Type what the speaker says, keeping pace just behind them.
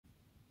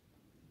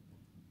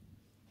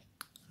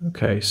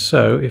Okay,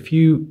 so if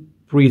you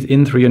breathe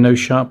in through your nose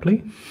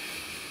sharply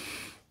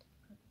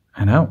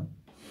and out,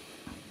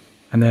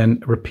 and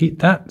then repeat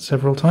that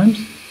several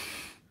times.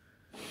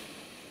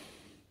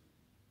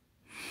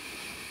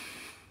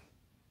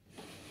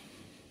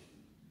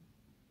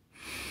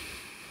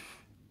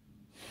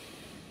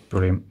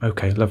 Brilliant.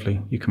 Okay,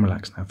 lovely. You can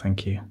relax now.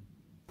 Thank you.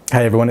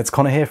 Hey everyone, it's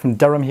Connor here from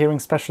Durham Hearing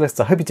Specialists.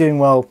 I hope you're doing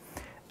well,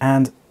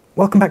 and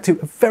welcome back to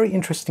a very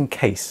interesting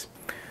case.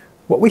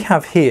 What we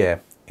have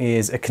here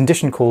is a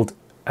condition called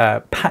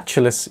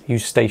Patulous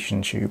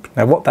Eustachian tube.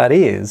 Now what that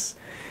is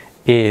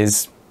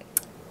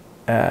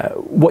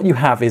what you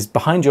have is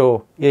behind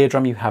your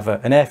eardrum you have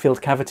an air-filled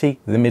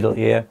cavity, the middle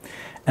ear,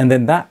 and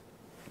then that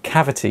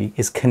cavity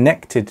is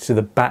connected to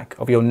the back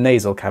of your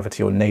nasal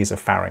cavity or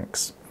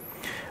nasopharynx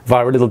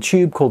via a little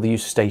tube called the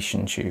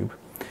Eustachian tube.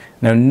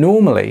 Now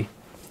normally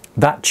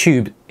that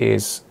tube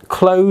is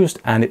closed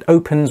and it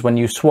opens when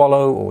you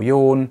swallow or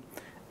yawn,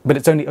 but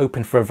it's only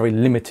open for a very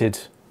limited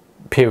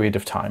period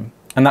of time,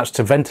 and that's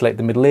to ventilate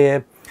the middle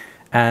ear.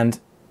 And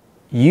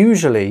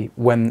usually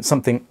when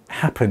something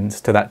happens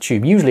to that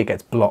tube, usually it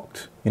gets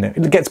blocked. You know,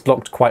 it gets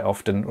blocked quite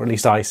often, or at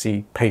least I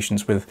see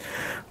patients with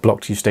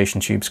blocked Eustachian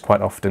tubes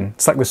quite often.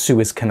 It's like the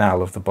Suez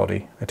Canal of the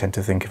body. I tend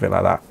to think of it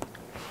like that.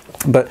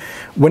 But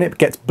when it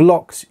gets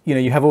blocked, you know,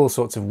 you have all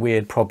sorts of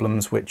weird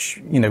problems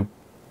which, you know,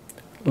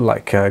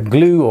 like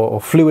glue or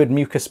fluid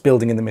mucus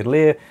building in the middle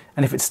ear,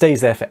 and if it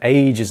stays there for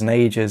ages and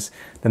ages,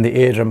 then the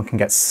eardrum can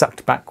get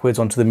sucked backwards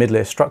onto the middle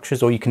ear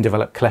structures, or you can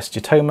develop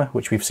cholesteatoma,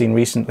 which we've seen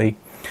recently.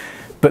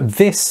 But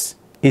this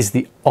is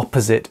the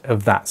opposite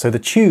of that. So the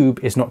tube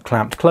is not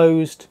clamped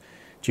closed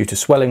due to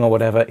swelling or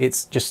whatever,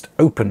 it's just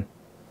open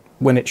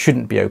when it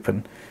shouldn't be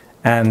open.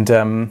 And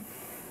I'm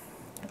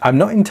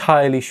not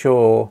entirely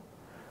sure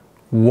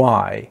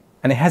why.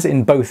 And it has it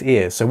in both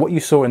ears. So what you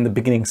saw in the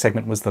beginning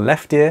segment was the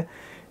left ear.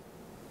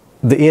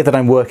 The ear that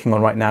I'm working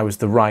on right now is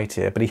the right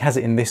ear, but he has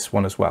it in this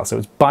one as well. So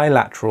it's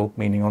bilateral,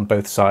 meaning on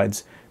both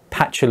sides,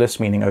 patulous,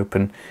 meaning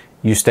open,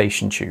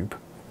 Eustachian tube.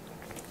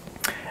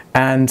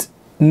 And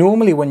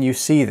normally when you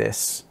see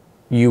this,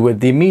 the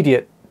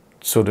immediate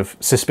sort of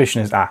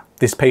suspicion is,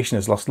 this patient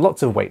has lost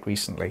lots of weight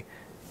recently.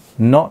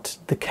 Not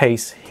the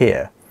case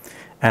here.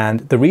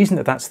 And the reason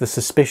that that's the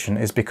suspicion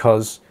is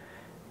because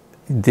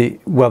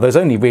there's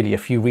only really a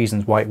few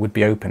reasons why it would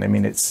be open. I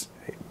mean,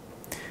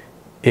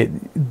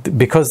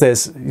 because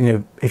there's, you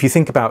know, if you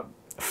think about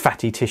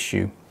fatty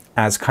tissue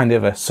as kind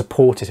of a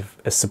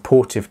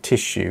supportive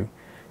tissue,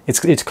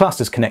 it's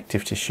classed as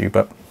connective tissue,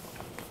 but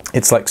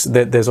it's like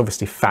there's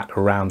obviously fat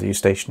around the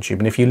Eustachian tube,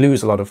 and if you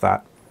lose a lot of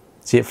that,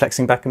 see it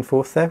flexing back and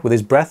forth there with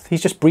his breath,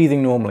 he's just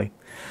breathing normally.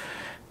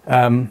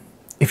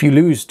 If you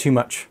lose too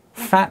much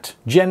fat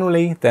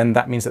generally, then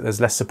that means that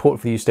there's less support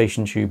for the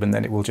Eustachian tube, and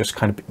then it will just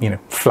kind of, you know,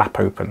 flap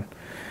open.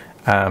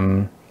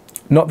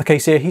 Not the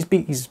case here.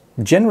 He's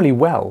generally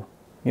well.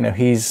 You know,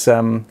 he's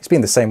been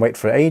the same weight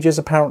for ages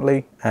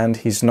apparently, and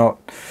he's not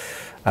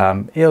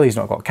ill, he's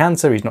not got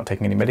cancer, he's not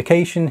taking any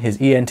medication, his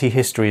ENT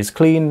history is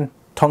clean,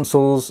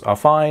 tonsils are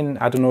fine,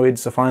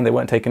 adenoids are fine, they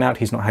weren't taken out,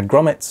 he's not had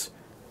grommets.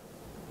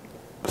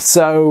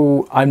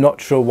 So I'm not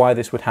sure why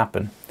this would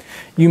happen.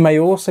 You may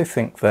also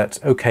think that,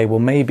 okay, well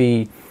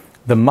maybe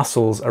the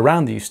muscles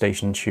around the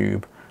Eustachian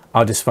tube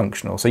are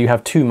dysfunctional. So you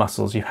have two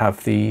muscles, you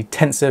have the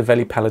tensor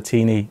veli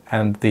palatini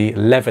and the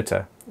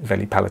levator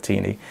veli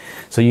palatini.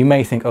 So you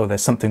may think, oh,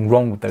 there's something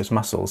wrong with those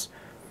muscles.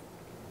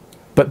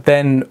 But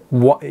then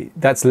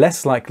that's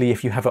less likely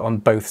if you have it on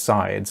both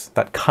sides.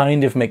 That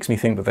kind of makes me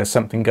think that there's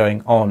something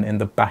going on in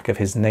the back of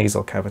his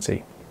nasal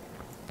cavity.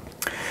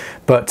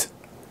 But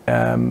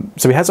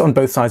so he has it on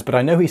both sides, but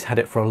I know he's had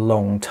it for a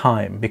long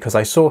time because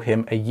I saw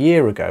him a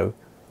year ago,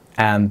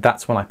 and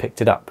that's when I picked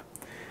it up.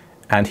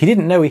 And he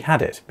didn't know he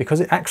had it because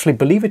it actually,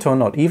 believe it or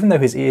not, even though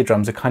his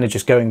eardrums are kind of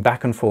just going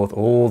back and forth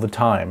all the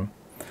time,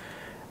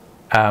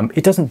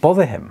 it doesn't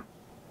bother him.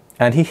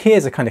 And he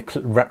hears a kind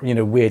of, you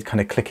know, weird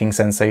kind of clicking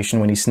sensation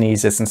when he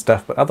sneezes and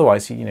stuff, but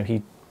otherwise,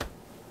 he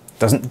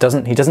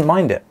doesn't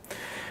mind it.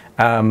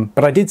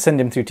 But I did send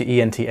him through to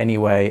ENT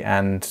anyway,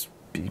 and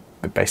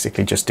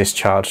basically just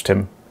discharged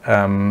him.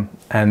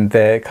 And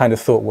their kind of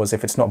thought was,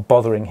 if it's not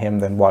bothering him,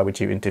 then why would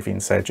you intervene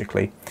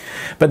surgically?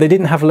 But they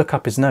didn't have a look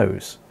up his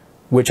nose,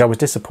 which I was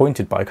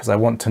disappointed by because I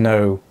want to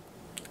know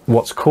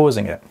what's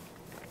causing it.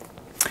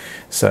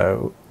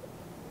 So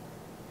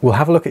we'll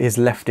have a look at his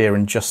left ear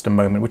in just a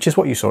moment, which is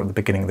what you saw at the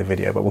beginning of the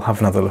video, but we'll have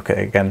another look at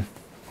it again.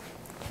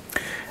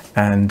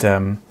 And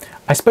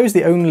I suppose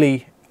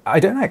I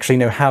don't actually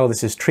know how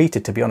this is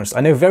treated, to be honest.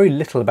 I know very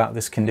little about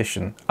this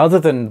condition, other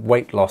than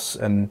weight loss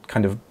and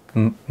kind of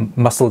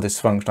muscle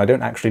dysfunction. I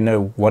don't actually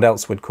know what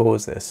else would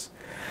cause this.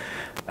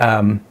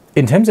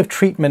 In terms of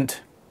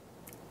treatment,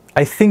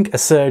 I think a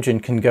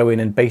surgeon can go in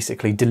and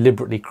basically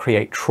deliberately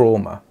create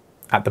trauma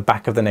at the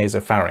back of the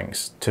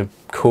nasopharynx to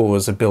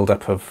cause a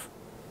buildup of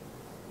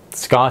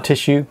scar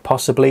tissue,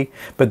 possibly,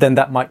 but then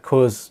that might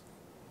cause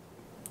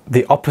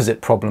the opposite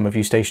problem of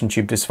Eustachian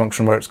tube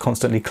dysfunction, where it's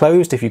constantly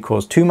closed if you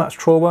cause too much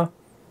trauma.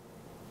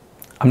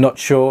 I'm not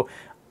sure.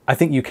 I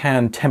think you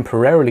can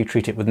temporarily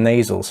treat it with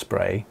nasal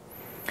spray,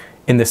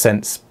 in the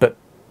sense, but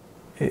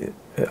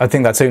I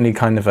think that's only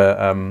kind of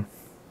a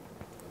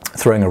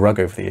throwing a rug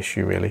over the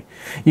issue, really.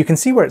 You can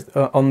see where it's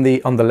on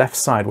the left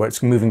side where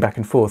it's moving back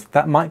and forth.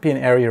 That might be an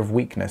area of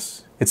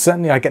weakness. It's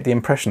certainly, I get the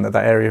impression that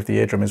that area of the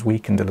eardrum is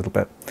weakened a little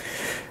bit.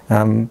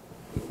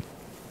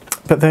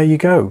 But there you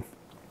go.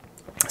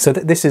 So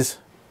this is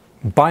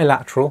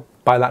bilateral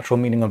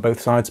meaning on both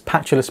sides,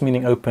 patulous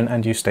meaning open,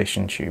 and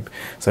Eustachian tube.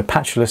 So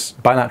patulous,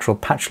 bilateral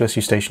patulous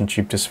Eustachian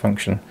tube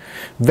dysfunction.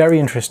 Very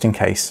interesting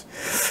case.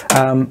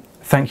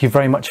 Thank you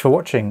very much for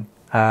watching.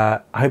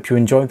 I hope you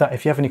enjoyed that.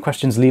 If you have any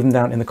questions, leave them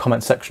down in the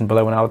comment section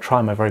below and I'll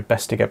try my very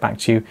best to get back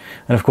to you.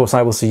 And of course,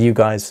 I will see you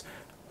guys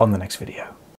on the next video.